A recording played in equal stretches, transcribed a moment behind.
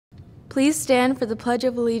Please stand for the Pledge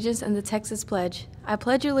of Allegiance and the Texas Pledge. I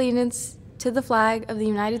pledge allegiance to the flag of the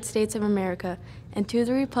United States of America and to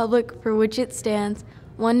the republic for which it stands,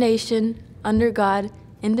 one nation, under God,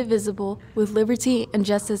 indivisible, with liberty and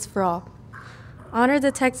justice for all. Honor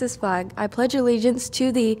the Texas flag. I pledge allegiance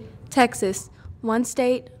to the Texas, one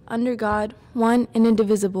state, under God, one and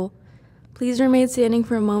indivisible. Please remain standing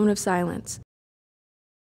for a moment of silence.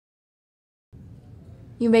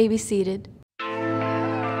 You may be seated.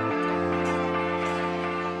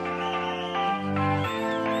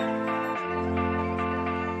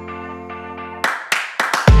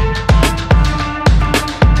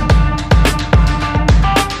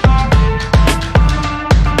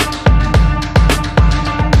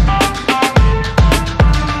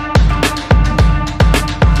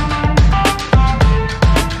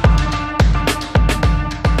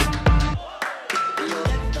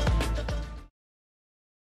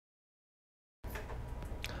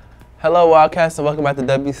 Hello Wildcats and welcome back to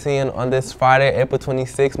Wcn on this Friday, April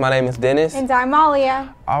 26th. My name is Dennis. And I'm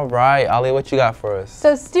Alia. All right, Alia, what you got for us?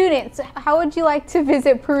 So students, how would you like to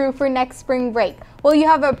visit Peru for next spring break? Well, you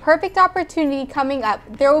have a perfect opportunity coming up.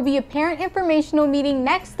 There will be a parent informational meeting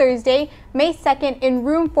next Thursday, May 2nd in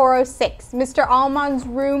room 406, Mr. Aleman's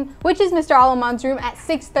room, which is Mr. Aleman's room at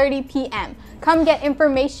 6:30 p.m. Come get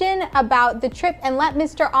information about the trip and let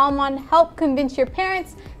Mr. Aleman help convince your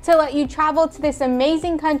parents to let you travel to this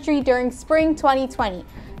amazing country during spring 2020.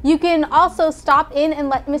 You can also stop in and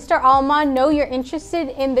let Mr. Aleman know you're interested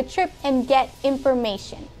in the trip and get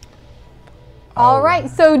information. All right,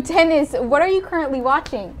 so Dennis, what are you currently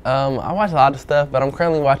watching? I watch a lot of stuff, but I'm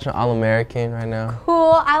currently watching All American right now.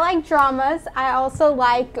 Cool, I like dramas. I also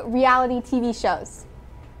like reality TV shows.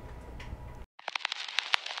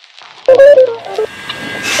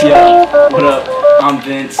 Yo, what up? I'm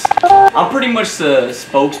Vince. I'm pretty much the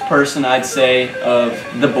spokesperson, I'd say,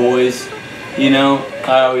 of the boys. You know,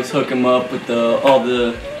 I always hook them up with all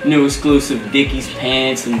the new exclusive Dickies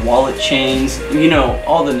pants and wallet chains. You know,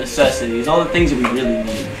 all the necessities, all the things that we really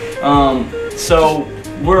need. So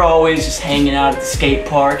we're always just hanging out at the skate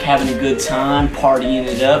park, having a good time, partying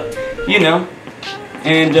it up, you know.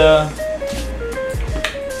 And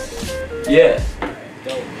yeah.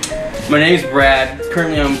 My name's Brad,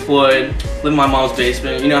 currently unemployed, live in my mom's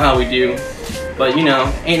basement, you know how we do. But you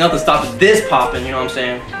know, ain't nothing stopping this popping, you know what I'm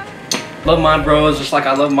saying? Love my bros just like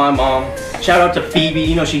I love my mom. Shout out to Phoebe,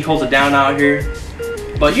 you know she holds it down out here.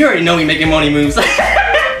 But you already know me making money moves.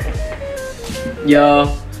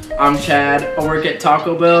 Yo, I'm Chad, I work at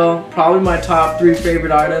Taco Bell. Probably my top 3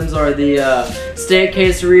 favorite items are the steak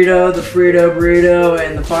quesarito, the Frito burrito,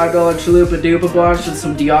 and the $5 chalupa dupa box with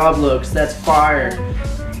some Diablo, 'cause that's fire.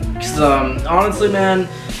 Cause honestly, man,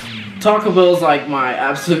 Taco Bell's like my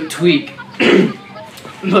absolute tweak.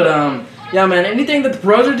 But yeah, man, anything that the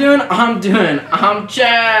pros are doing, I'm doing. I'm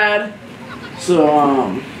Chad. So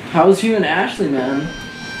how's you and Ashley, man?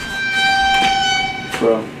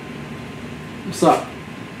 Bro, What's up?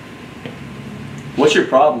 what's your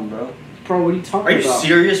problem, bro? Bro, what are you talking about? Are you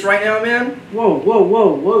serious right now, man? Whoa, whoa,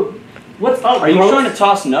 whoa, whoa. What's up, Are you bros? trying to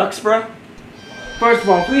toss nuts, bro? First of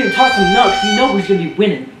all, if we didn't talk some nuts, you know who's gonna be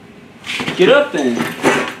winning. Get up then.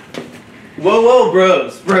 Whoa, whoa,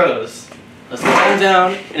 bros. Let's calm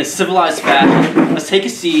down in a civilized fashion. Let's take a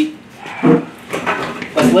seat.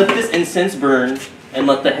 Let's let this incense burn and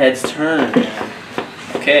let the heads turn.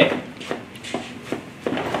 Okay.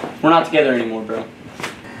 We're not together anymore, bro.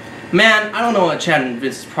 Man, I don't know what Chad and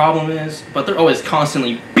Vince's problem is, but they're always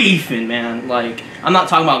constantly beefing, man. Like, I'm not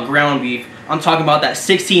talking about ground beef. I'm talking about that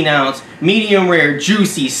 16-ounce, medium rare,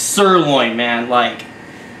 juicy sirloin, man. Like,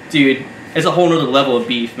 dude, it's a whole nother level of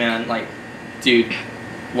beef, man. Like, dude,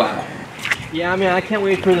 wow. Yeah, I mean, I can't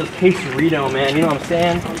wait for this quesarito, man. You know what I'm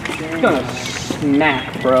saying? It's gonna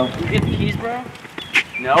smack, bro. You get the keys, bro?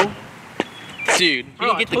 No? Dude, you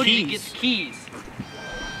Bro, didn't get the I told you keys. to get the keys.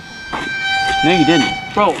 No, you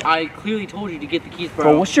didn't. Bro, I clearly told you to get the keys, bro.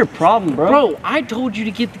 Bro, what's your problem, bro? Bro, I told you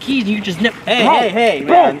to get the keys and you just never. Hey,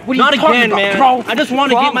 bro, man. what are Not you talking again, about, man. bro? I just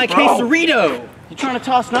want to get my quesarito. You trying to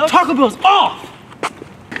toss nuts? Taco Bell's off!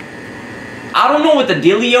 I don't know what the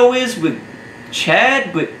dealio is with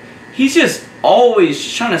Chad, but he's just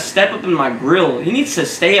always trying to step up in my grill. He needs to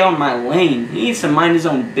stay on my lane. He needs to mind his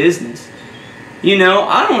own business. You know,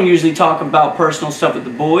 I don't usually talk about personal stuff with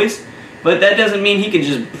the boys, but that doesn't mean he can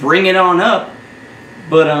just bring it on up.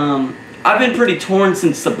 But I've been pretty torn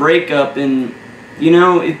since the breakup, and you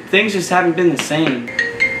know, things just haven't been the same.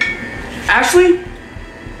 Ashley,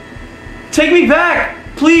 take me back,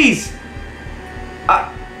 please.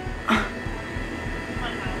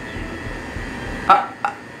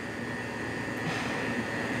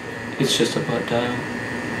 It's just a butt dial.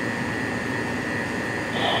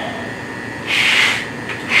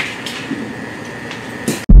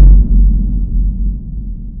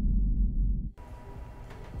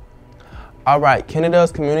 All right,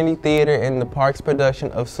 Kennedale's Community Theater in the Parks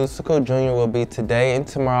production of Susico Jr. will be today and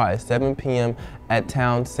tomorrow at 7 p.m. at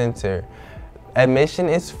Town Center. Admission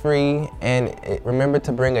is free, and remember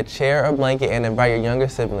to bring a chair or blanket and invite your younger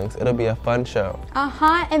siblings. It'll be a fun show.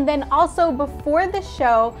 And then also before the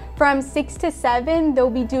show, from 6 to 7, they'll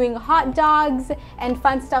be doing hot dogs and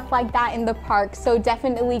fun stuff like that in the park, so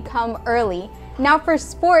definitely come early. Now for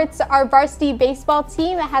sports, our varsity baseball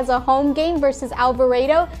team has a home game versus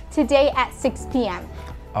Alvarado today at 6 p.m.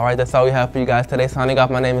 All right, that's all we have for you guys today. Signing off,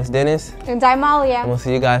 my name is Dennis. And I'm Malia. And we'll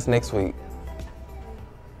see you guys next week.